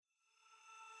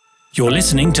You're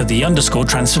listening to the Underscore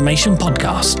Transformation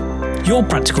Podcast, your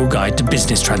practical guide to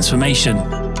business transformation.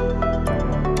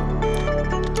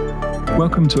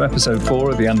 Welcome to episode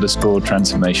 4 of the Underscore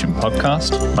Transformation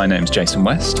Podcast. My name's Jason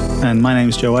West. And my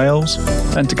name's Joe Ailes.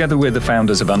 And together we're the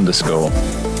founders of Underscore.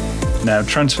 Now,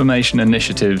 transformation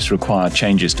initiatives require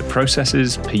changes to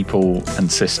processes, people, and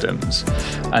systems.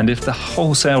 And if the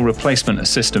wholesale replacement of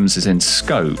systems is in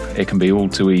scope, it can be all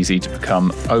too easy to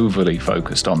become overly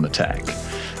focused on the tech,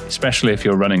 especially if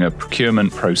you're running a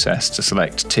procurement process to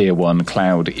select Tier 1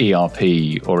 cloud ERP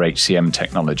or HCM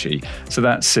technology. So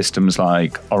that's systems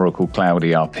like Oracle Cloud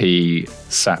ERP,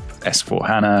 SAP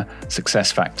S/4HANA,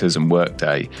 SuccessFactors, and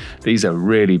Workday. These are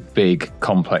really big,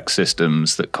 complex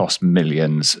systems that cost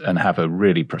millions and have a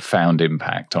really profound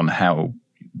impact on how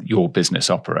your business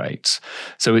operates.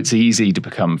 So it's easy to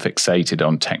become fixated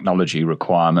on technology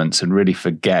requirements and really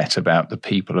forget about the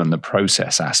people and the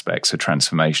process aspects of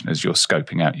transformation as you're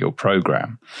scoping out your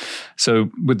program. So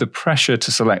with the pressure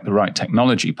to select the right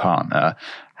technology partner,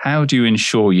 how do you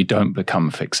ensure you don't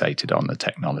become fixated on the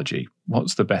technology?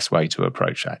 What's the best way to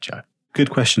approach that, Joe? Good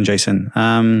question, Jason.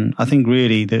 I think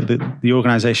really the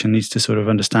organization needs to sort of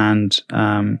understand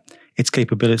its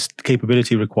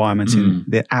capability requirements in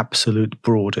the absolute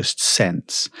broadest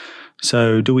sense.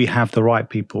 So do we have the right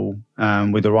people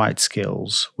with the right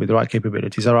skills, with the right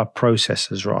capabilities? Are our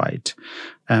processes right?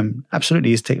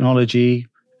 Absolutely, is technology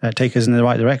take us in the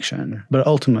right direction? But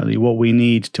ultimately, what we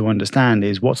need to understand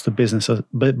is what's the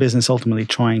business ultimately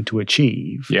trying to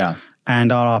achieve? Yeah.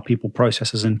 And are our people,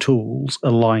 processes, and tools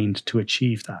aligned to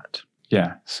achieve that?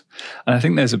 Yes, and I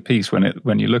think there's a piece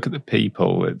when you look at the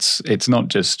people, it's not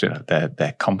just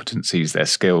their competencies, their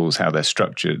skills, how they're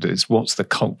structured. It's what's the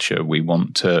culture we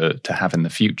want to have in the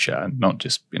future, not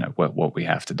just what we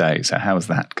have today. So how is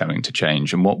that going to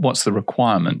change, and what's the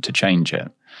requirement to change it?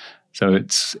 So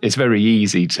it's very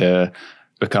easy to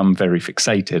become very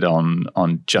fixated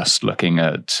on just looking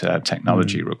at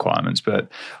technology requirements. But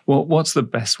what's the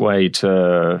best way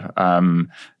to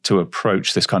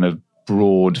approach this kind of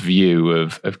broad view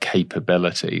of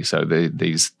capability? So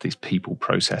these people,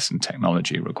 process, and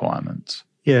technology requirements.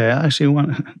 Yeah, actually,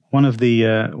 one of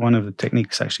the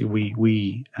techniques actually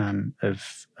we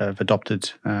have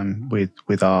adopted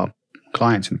with our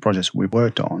clients in the projects we've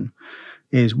worked on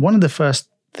is one of the first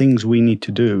things we need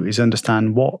to do is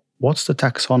understand what's the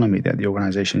taxonomy that the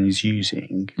organization is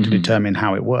using to determine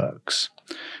how it works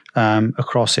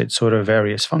across its sort of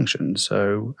various functions.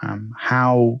 So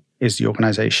how is the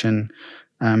organization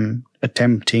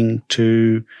attempting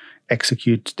to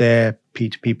execute their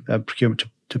P2P procurement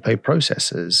to pay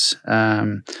processes,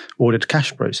 order to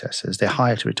cash processes, their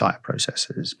hire to retire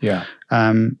processes,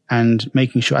 and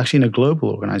making sure actually in a global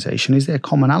organization, is there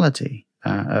commonality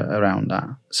around that?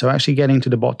 So actually getting to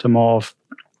the bottom of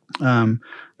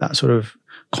that sort of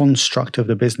construct of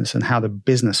the business and how the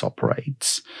business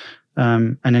operates,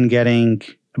 and then getting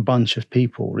a bunch of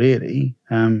people really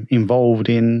involved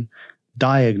in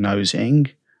diagnosing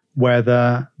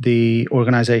whether the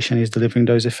organization is delivering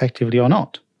those effectively or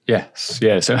not. Yes,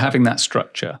 yeah. So having that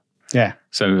structure. Yeah.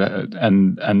 So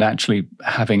and actually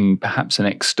having perhaps an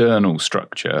external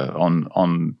structure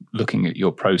on looking at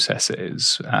your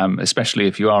processes, especially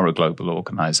if you are a global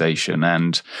organization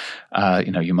and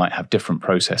you might have different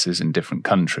processes in different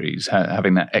countries.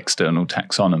 Having that external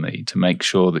taxonomy to make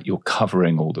sure that you're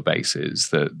covering all the bases.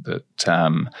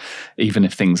 That even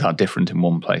if things are different in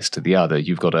one place to the other,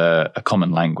 you've got a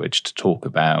common language to talk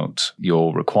about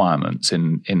your requirements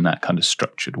in that kind of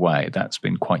structured way. That's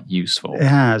been quite useful. It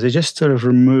has. It just sort of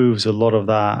removes a lot of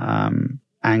that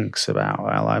angst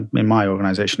about, in my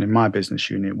organization, in my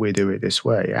business unit, we do it this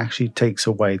way. It actually takes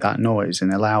away that noise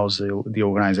and allows the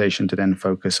organization to then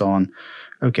focus on,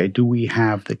 okay, do we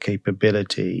have the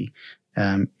capability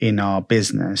in our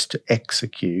business to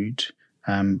execute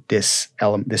this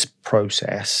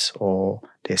process or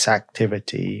this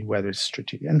activity, whether it's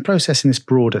strategic, and process in this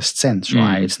broadest sense,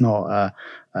 right? It's not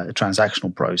a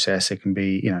transactional process. It can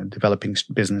be, developing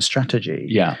business strategy.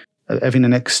 Yeah. Having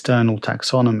an external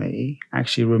taxonomy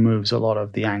actually removes a lot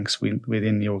of the angst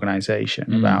within the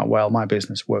organization about, well, my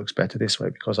business works better this way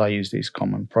because I use these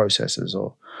common processes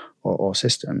or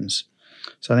systems.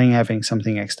 So I think having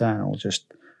something external just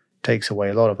takes away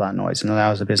a lot of that noise and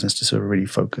allows the business to sort of really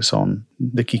focus on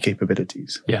the key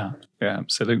capabilities. Yeah,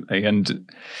 absolutely. And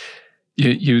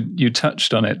you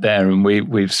touched on it there, and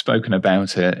we've spoken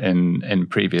about it in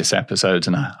previous episodes,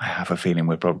 and I have a feeling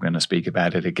we're probably going to speak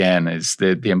about it again, is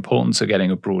the importance of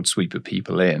getting a broad sweep of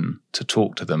people in to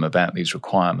talk to them about these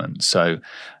requirements. So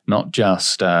not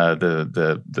just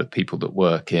the people that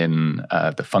work in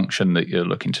the function that you're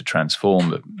looking to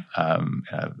transform, but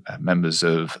members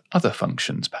of other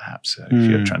functions, perhaps. So if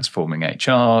you're transforming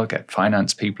HR, get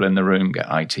finance people in the room, get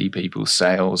IT people,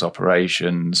 sales,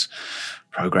 operations,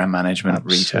 program management,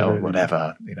 Absolutely. retail,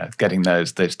 whatever. Getting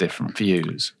those different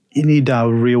views. You need a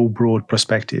real broad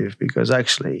perspective, because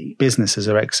actually businesses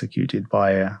are executed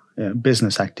by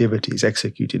business activities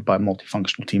executed by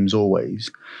multifunctional teams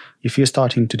always. If you're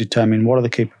starting to determine what are the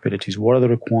capabilities, what are the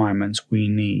requirements we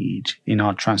need in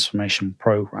our transformation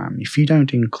program, if you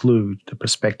don't include the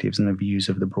perspectives and the views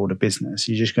of the broader business,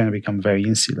 you're just going to become very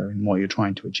insular in what you're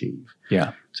trying to achieve.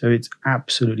 Yeah. So it's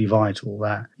absolutely vital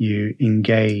that you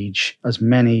engage as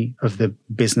many of the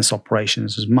business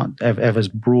operations, as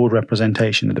broad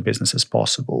representation of the business as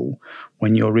possible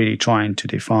when you're really trying to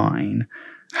define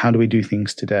how do we do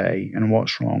things today and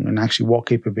what's wrong, and actually what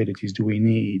capabilities do we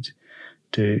need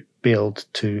to build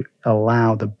to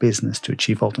allow the business to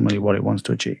achieve ultimately what it wants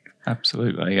to achieve.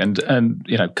 Absolutely. And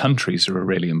countries are a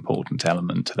really important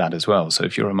element to that as well. So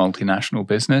if you're a multinational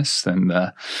business, then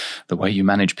the way you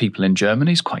manage people in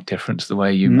Germany is quite different to the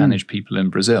way you manage people in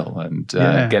Brazil. And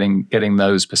getting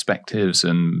those perspectives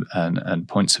and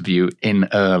points of view in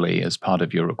early as part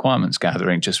of your requirements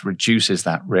gathering just reduces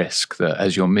that risk that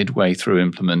as you're midway through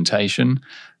implementation,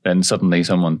 then suddenly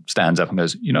someone stands up and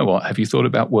goes, you know what, have you thought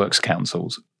about works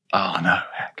councils? Oh, no,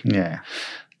 heck. Yeah.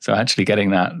 So actually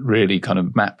getting that really kind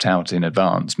of mapped out in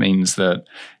advance means that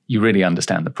you really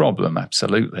understand the problem,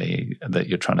 absolutely, that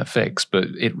you're trying to fix, but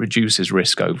it reduces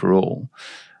risk overall.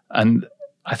 And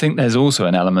I think there's also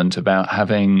an element about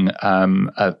having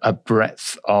a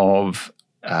breadth of,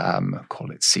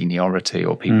 call it seniority,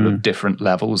 or people of different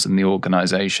levels in the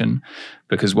organization,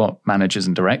 because what managers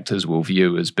and directors will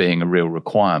view as being a real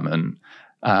requirement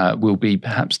will be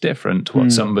perhaps different to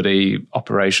what somebody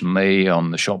operationally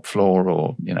on the shop floor,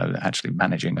 or actually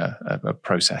managing a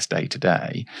process day to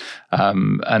day,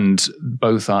 and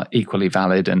both are equally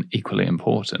valid and equally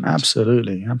important.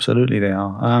 Absolutely they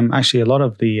are. Actually, a lot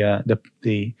of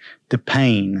the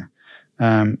pain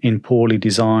in poorly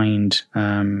designed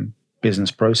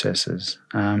business processes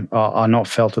are not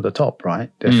felt at the top,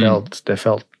 right? They're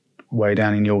felt way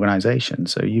down in the organization.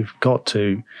 So you've got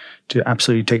to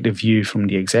absolutely take the view from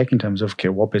the exec in terms of, okay,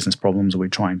 what business problems are we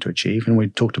trying to achieve? And we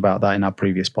talked about that in our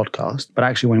previous podcast. But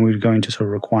actually, when we go into sort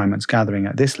of requirements gathering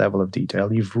at this level of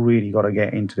detail, you've really got to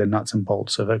get into the nuts and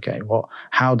bolts of, okay,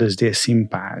 how does this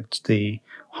impact the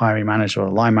hiring manager or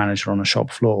line manager on the shop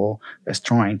floor that's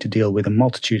trying to deal with a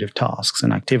multitude of tasks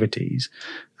and activities?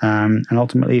 And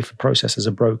ultimately, if processes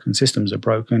are broken, systems are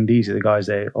broken, these are the guys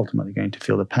that are ultimately going to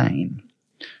feel the pain.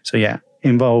 So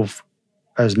involve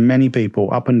as many people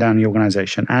up and down the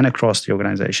organization and across the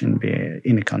organization, be it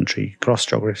in a country, across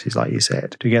geographies, like you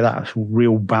said, to get that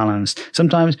real balanced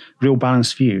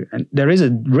view. And there is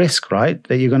a risk, right,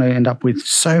 that you're going to end up with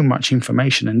so much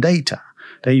information and data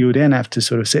that you would then have to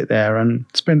sort of sit there and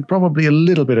spend probably a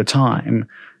little bit of time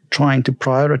trying to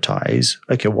prioritize,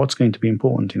 okay, what's going to be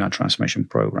important in our transformation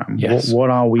program? Yes. What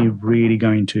are we really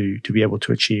going to be able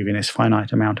to achieve in this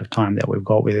finite amount of time that we've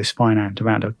got, with this finite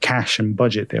amount of cash and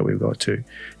budget that we've got to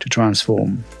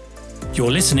transform?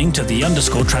 You're listening to the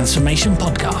Underscore Transformation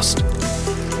Podcast.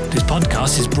 This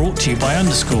podcast is brought to you by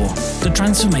Underscore, the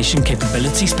transformation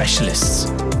capability specialists.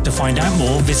 To find out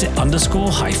more, visit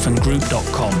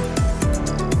underscore-group.com.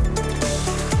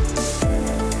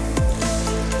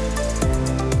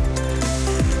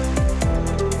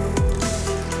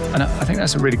 And I think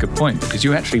that's a really good point, because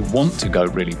you actually want to go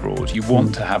really broad. You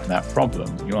want to have that problem.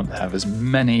 You want to have as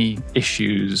many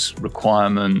issues,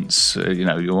 requirements,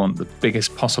 you want the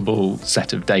biggest possible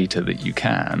set of data that you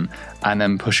can, and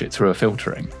then push it through a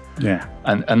filtering. Yeah.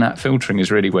 And that filtering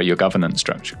is really where your governance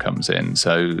structure comes in.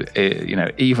 So,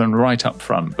 even right up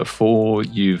front, before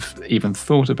you've even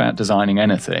thought about designing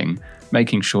anything,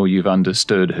 making sure you've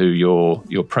understood who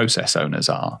your process owners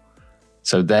are.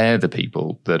 So they're the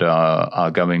people that are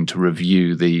going to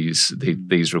review these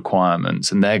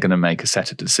requirements, and they're going to make a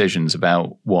set of decisions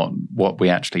about what we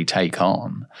actually take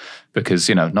on, because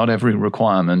not every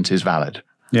requirement is valid.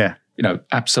 Yeah.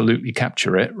 Absolutely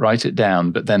capture it, write it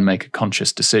down, but then make a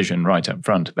conscious decision right up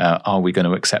front about, are we going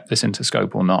to accept this into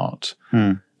scope or not,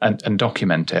 and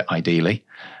document it ideally.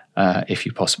 If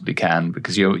you possibly can,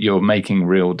 because you're making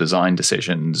real design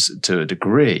decisions to a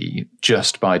degree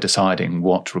just by deciding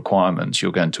what requirements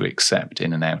you're going to accept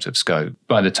in and out of scope.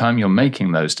 By the time you're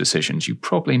making those decisions, you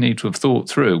probably need to have thought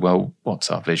through, well,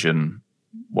 what's our vision?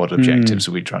 What objectives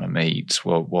are we trying to meet?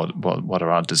 What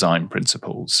are our design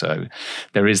principles? So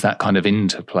there is that kind of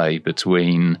interplay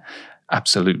between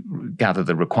absolute gather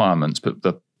the requirements, but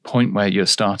the point where you're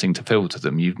starting to filter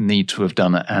them, you need to have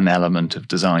done an element of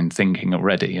design thinking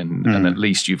already, and at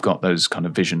least you've got those kind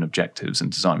of vision objectives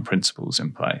and design principles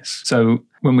in place. So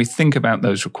when we think about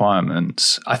those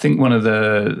requirements, I think one of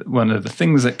the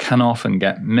things that can often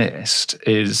get missed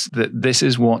is that this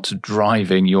is what's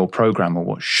driving your program, or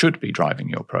what should be driving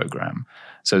your program.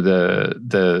 So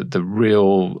the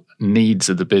real needs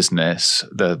of the business,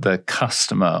 the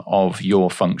customer of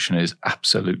your function is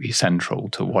absolutely central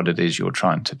to what it is you're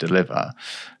trying to deliver.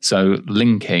 So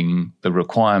linking the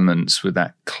requirements with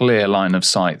that clear line of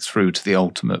sight through to the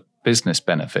ultimate business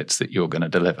benefits that you're going to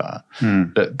deliver,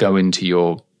 that go into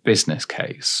your business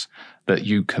case, that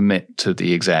you commit to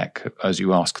the exec as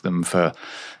you ask them for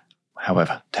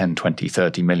however 10, 20,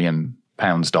 30 million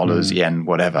pounds, dollars, yen,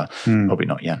 whatever. Probably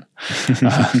not yen.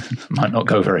 Might not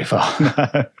go very far.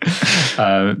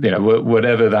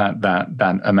 Whatever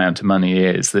that amount of money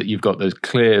is, that you've got those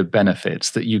clear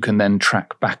benefits that you can then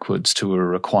track backwards to a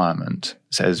requirement.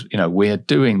 It says, we're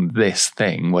doing this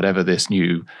thing, whatever this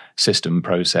new system,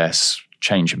 process,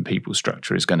 change in people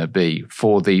structure is going to be,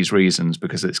 for these reasons,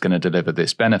 because it's going to deliver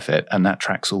this benefit. And that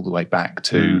tracks all the way back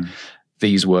to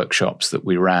these workshops that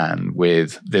we ran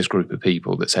with this group of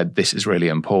people that said, this is really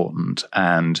important.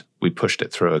 And we pushed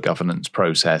it through a governance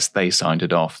process. They signed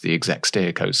it off. The exec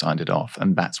steerco signed it off.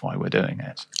 And that's why we're doing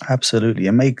it. Absolutely.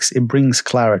 It brings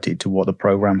clarity to what the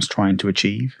program's trying to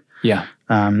achieve. Yeah.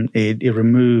 It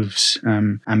removes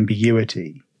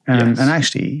ambiguity. Yes. And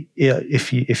actually,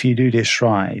 if you do this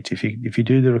right, if you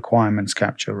do the requirements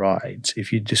capture right,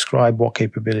 if you describe what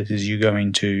capabilities you're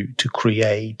going to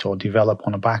create or develop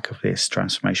on the back of this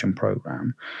transformation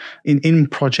program, in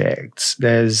projects,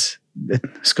 there's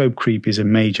scope creep is a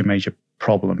major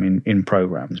problem in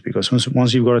programs, because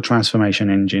once you've got a transformation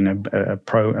engine, a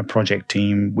project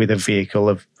team with a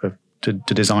vehicle to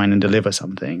design and deliver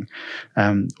something,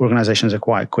 organizations are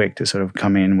quite quick to sort of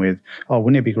come in with,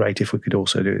 wouldn't it be great if we could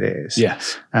also do this?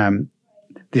 Yes.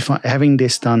 Having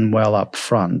this done well up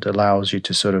front allows you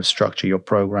to sort of structure your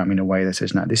program in a way that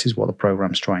says, no, this is what the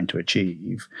program's trying to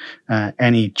achieve.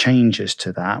 Any changes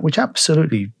to that, which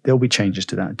absolutely there'll be changes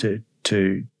to that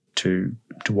to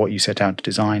what you set out to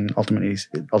design.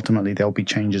 Ultimately there'll be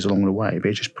changes along the way, but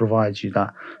it just provides you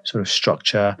that sort of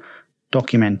structure,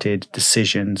 documented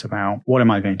decisions about what am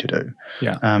I going to do.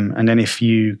 Yeah. And then if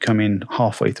you come in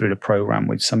halfway through the program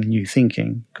with some new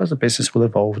thinking, because the business will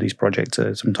evolve, these projects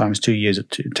are sometimes 2 years,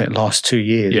 last 2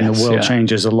 years, yes, and the world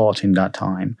changes a lot in that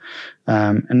time.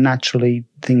 And naturally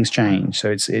things change.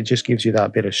 So it just gives you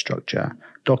that bit of structure,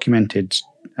 documented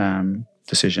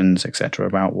decisions, etc.,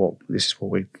 about this is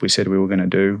what we said we were going to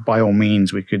do. By all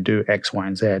means, we could do X, Y,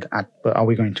 and Z, but are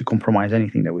we going to compromise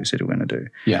anything that we said we were going to do?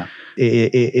 Yeah.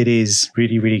 It is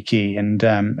really, really key. And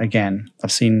again,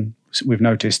 we've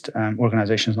noticed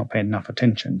organizations not paying enough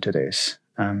attention to this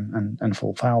and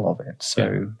fall foul of it.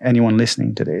 So anyone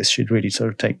listening to this should really sort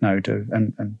of take note of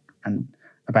and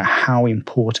about how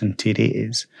important it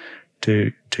is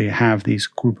to have this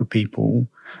group of people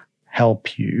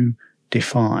help you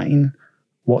define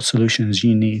what solutions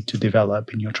you need to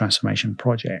develop in your transformation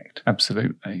project.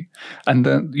 Absolutely.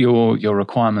 And your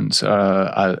requirements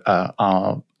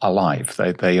are alive.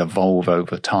 They evolve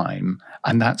over time,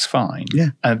 and that's fine.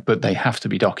 Yeah. But they have to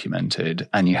be documented,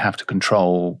 and you have to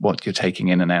control what you're taking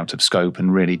in and out of scope,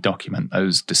 and really document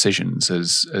those decisions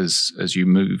as you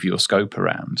move your scope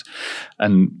around.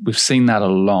 And we've seen that a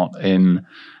lot in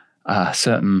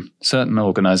certain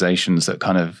organizations that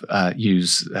kind of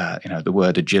use the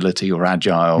word agility or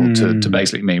agile to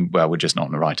basically mean, well, we're just not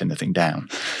going to write anything down.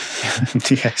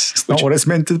 Yes, it's not what it's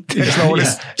meant to. It's not what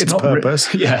its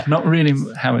purpose. Not really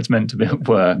how it's meant to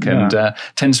work, and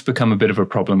tends to become a bit of a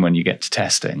problem when you get to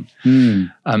testing.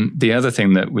 The other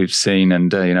thing that we've seen,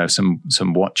 and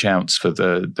some watch outs for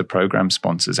the program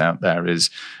sponsors out there, is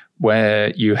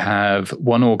where you have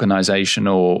one organization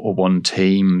or one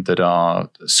team that are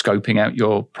scoping out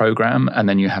your program, and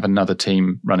then you have another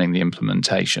team running the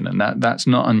implementation. And that's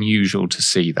not unusual to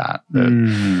see that.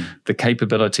 The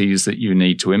capabilities that you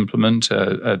need to implement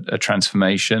a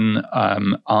transformation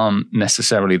aren't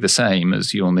necessarily the same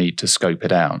as you'll need to scope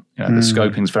it out. The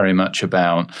scoping is very much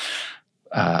about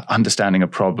understanding a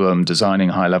problem, designing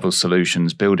high-level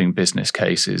solutions, building business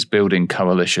cases, building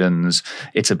coalitions.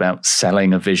 It's about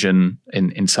selling a vision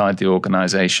inside the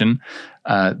organization.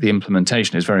 The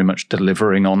implementation is very much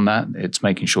delivering on that. It's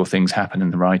making sure things happen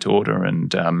in the right order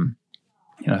and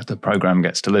the program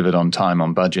gets delivered on time,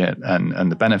 on budget,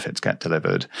 and the benefits get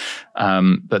delivered.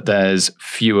 But there's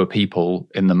fewer people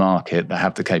in the market that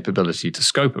have the capability to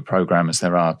scope a program as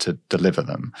there are to deliver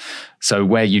them. So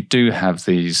where you do have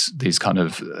these kind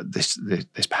of this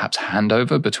perhaps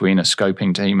handover between a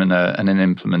scoping team and an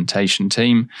implementation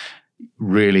team,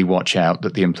 really watch out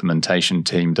that the implementation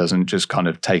team doesn't just kind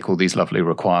of take all these lovely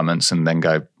requirements and then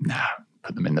go, nah,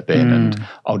 put them in the bin and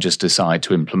I'll just decide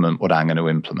to implement what I'm going to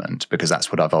implement because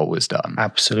that's what I've always done.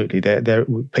 Absolutely. They're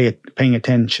paying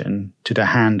attention to the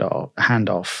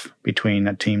handoff between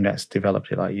a team that's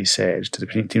developed it, like you said, to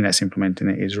the team that's implementing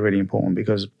it is really important,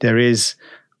 because there is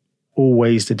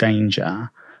always the danger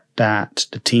that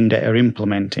the team that are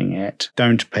implementing it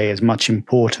don't pay as much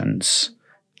importance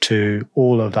to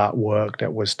all of that work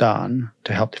that was done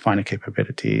to help define the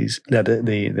capabilities that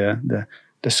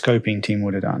the scoping team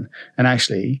would have done. And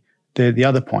actually, the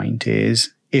other point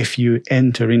is, if you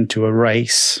enter into a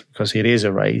race, because it is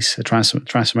a race,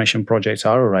 transformation projects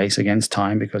are a race against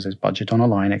time because there's budget on a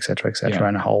line, et cetera,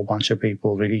 and a whole bunch of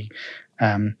people really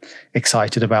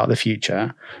excited about the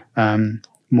future.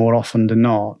 More often than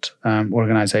not,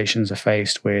 organizations are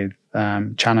faced with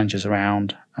challenges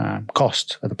around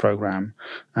cost of the program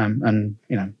and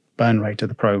burn rate of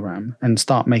the program, and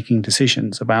start making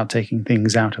decisions about taking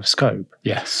things out of scope.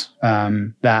 Yes.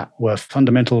 That were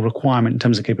fundamental requirement in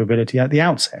terms of capability at the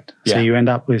outset. So you end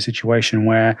up with a situation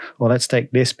where, well, let's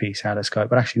take this piece out of scope,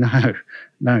 but actually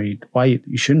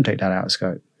you shouldn't take that out of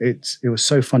scope. It was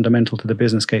so fundamental to the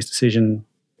business case decision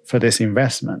for this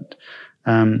investment.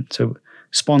 So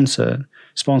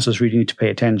sponsors really need to pay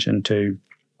attention to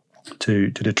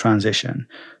the transition.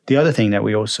 The other thing that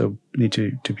we also need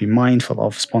to be mindful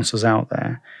of, sponsors out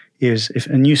there, is if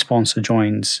a new sponsor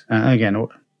joins, again,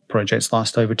 projects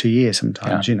last over 2 years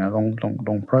sometimes,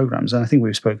 long programs. And I think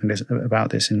we've spoken about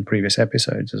this in previous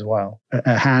episodes as well.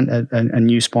 A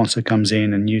new sponsor comes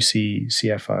in, a new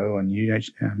CFO, a new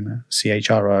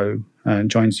CHRO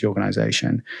joins the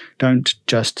organization. Don't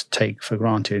just take for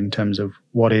granted in terms of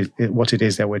what it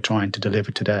is that we're trying to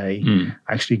deliver today.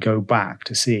 Actually go back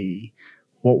to see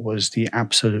what was the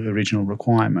absolute original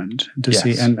requirement to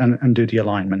see and do the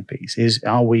alignment piece.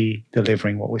 Are we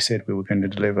delivering what we said we were going to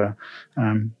deliver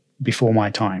before my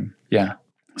time? Yeah.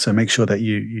 So make sure that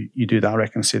you do that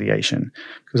reconciliation,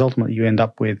 because ultimately you end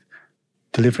up with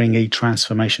delivering a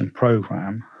transformation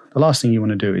program. The last thing you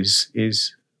want to do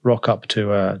is rock up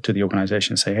to the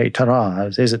organization and say, hey, ta-da,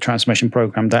 there's a transformation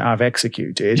program that I've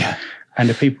executed. Yeah. And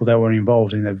the people that were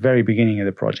involved in the very beginning of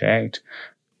the project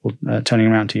turning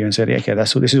around to you and said, okay,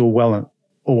 this is all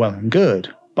well and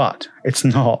good, but it's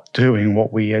not doing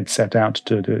what we had set out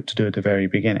to do at the very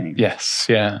beginning. Yes,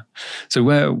 yeah. So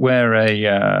where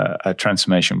a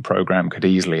transformation program could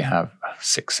easily have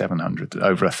 600-700,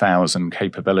 over 1,000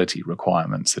 capability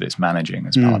requirements that it's managing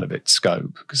as part of its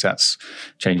scope, because that's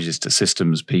changes to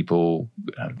systems, people,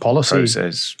 policy,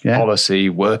 process, policy,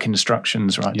 work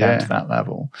instructions, right down to that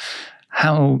level.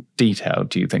 How detailed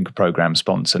do you think a program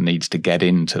sponsor needs to get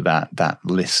into that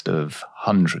list of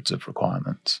hundreds of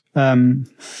requirements? I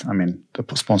mean, the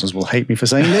sponsors will hate me for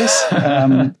saying this,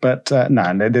 but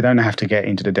no, they don't have to get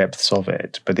into the depths of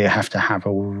it, but they have to have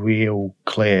a real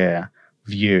clear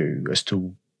view as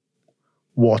to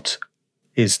what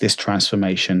is this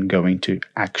transformation going to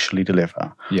actually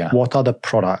deliver? Yeah. What are the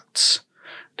products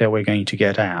that we're going to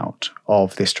get out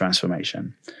of this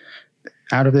transformation?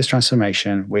 Out of this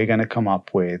transformation, we're going to come up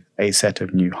with a set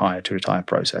of new hire-to-retire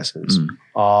processes.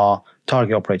 Our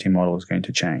target operating model is going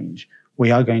to change.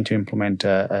 We are going to implement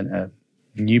a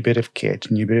new bit of kit,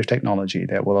 new bit of technology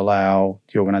that will allow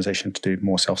the organization to do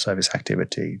more self-service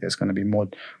activity. There's going to be more.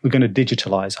 We're going to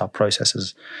digitalize our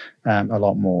processes a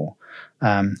lot more.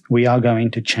 We are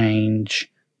going to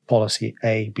change policy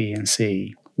A, B, and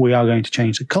C. We are going to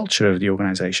change the culture of the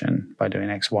organization by doing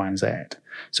X, Y, and Z.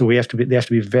 So they have to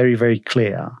be very, very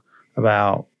clear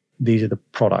about these are the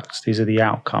products, these are the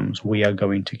outcomes we are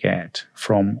going to get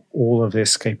from all of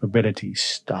this capability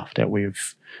stuff that we're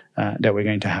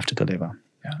going to have to deliver.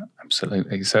 Yeah,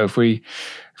 absolutely. So if we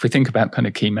think about kind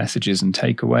of key messages and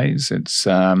takeaways, it's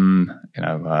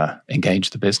engage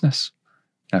the business.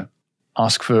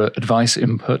 Ask for advice,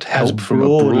 input, help from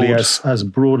as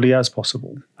broadly as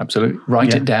possible. Absolutely.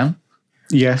 Write it down.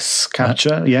 Yes,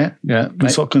 capture,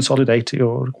 consolidate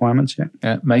your requirements,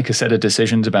 Make a set of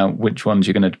decisions about which ones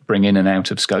you're going to bring in and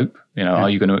out of scope. Are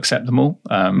you going to accept them all?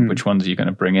 Which ones are you going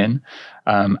to bring in?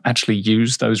 Actually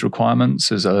use those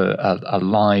requirements as a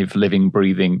live, living,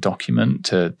 breathing document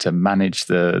to manage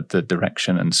the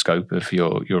direction and scope of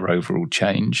your overall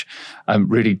change.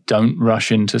 Really don't rush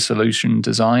into solution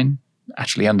design.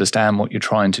 actually understand what you're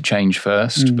trying to change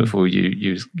first before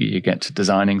you get to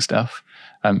designing stuff.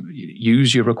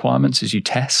 Use your requirements as you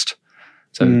test.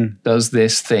 So does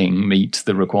this thing meet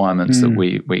the requirements that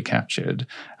we captured?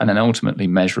 And then ultimately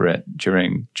measure it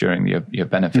during your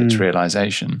benefits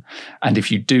realization. And if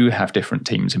you do have different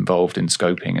teams involved in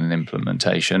scoping and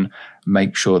implementation,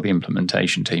 make sure the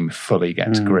implementation team fully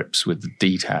get to grips with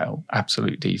the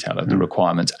absolute detail of the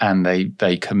requirements, and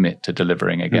they commit to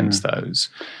delivering against those.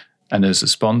 And as a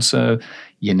sponsor,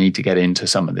 you need to get into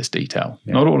some of this detail.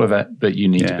 Yeah. Not all of it, but you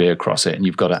need to be across it. And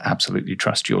you've got to absolutely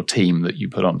trust your team that you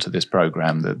put onto this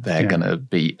program, that they're going to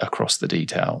be across the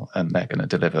detail and they're going to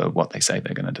deliver what they say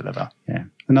they're going to deliver. Yeah.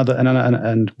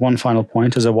 And one final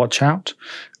point as a watch out.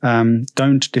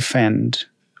 Don't defend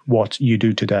what you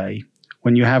do today.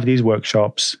 When you have these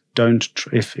workshops,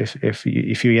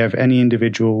 if you have any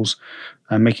individuals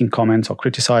making comments or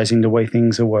criticizing the way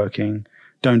things are working,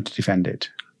 don't defend it.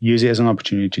 Use it as an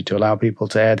opportunity to allow people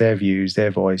to air their views,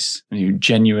 their voice. And you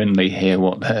genuinely hear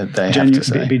what they have to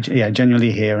say.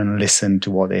 Genuinely hear and listen to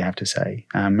what they have to say.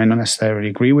 May not necessarily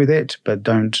agree with it, but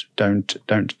don't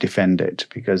defend it,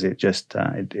 because it just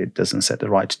it doesn't set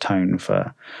the right tone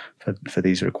for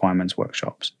these requirements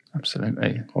workshops.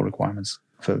 Absolutely, or requirements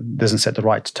doesn't set the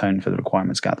right tone for the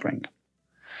requirements gathering.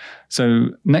 So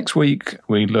next week,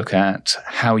 we look at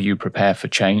how you prepare for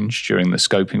change during the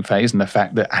scoping phase, and the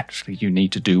fact that actually you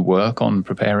need to do work on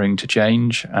preparing to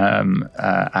change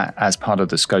as part of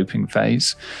the scoping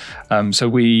phase. So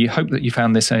we hope that you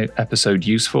found this episode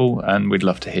useful, and we'd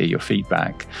love to hear your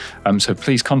feedback. So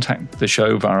please contact the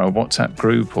show via our WhatsApp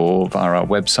group or via our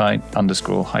website,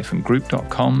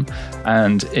 underscore-group.com.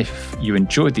 And if you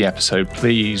enjoyed the episode,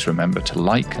 please remember to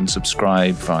like and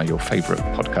subscribe via your favorite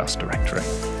podcast directory.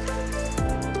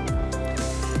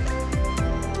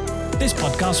 This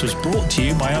podcast was brought to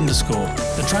you by Underscore,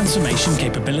 the transformation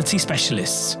capability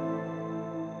specialists.